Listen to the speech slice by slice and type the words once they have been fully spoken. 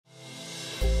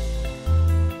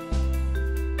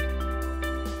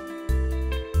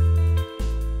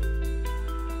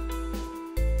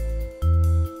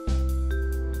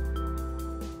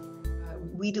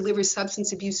We deliver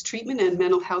substance abuse treatment and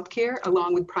mental health care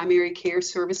along with primary care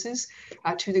services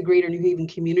to the greater New Haven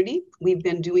community. We've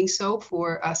been doing so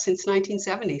since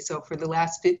 1970, so for the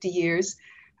last 50 years,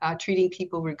 treating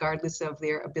people regardless of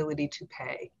their ability to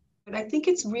pay. But I think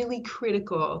it's really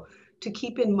critical to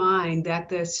keep in mind that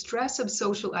the stress of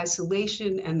social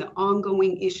isolation and the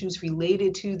ongoing issues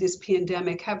related to this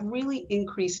pandemic have really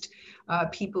increased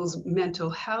people's mental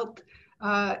health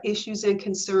issues and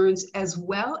concerns, as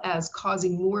well as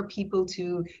causing more people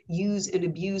to use and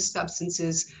abuse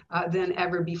substances than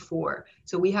ever before.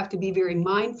 So we have to be very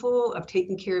mindful of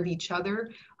taking care of each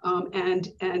other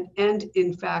and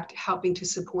in fact, helping to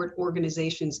support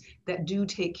organizations that do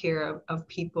take care of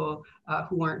people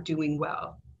who aren't doing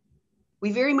well.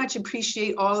 We very much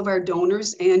appreciate all of our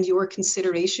donors and your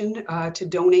consideration to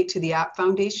donate to the APT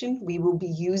Foundation. We will be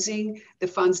using the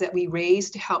funds that we raise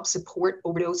to help support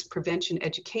overdose prevention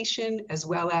education, as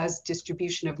well as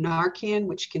distribution of Narcan,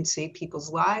 which can save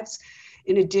people's lives.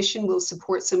 In addition, we'll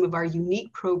support some of our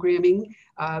unique programming,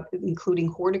 including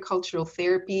horticultural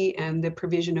therapy and the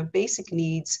provision of basic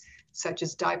needs, such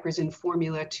as diapers and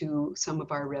formula to some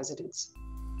of our residents.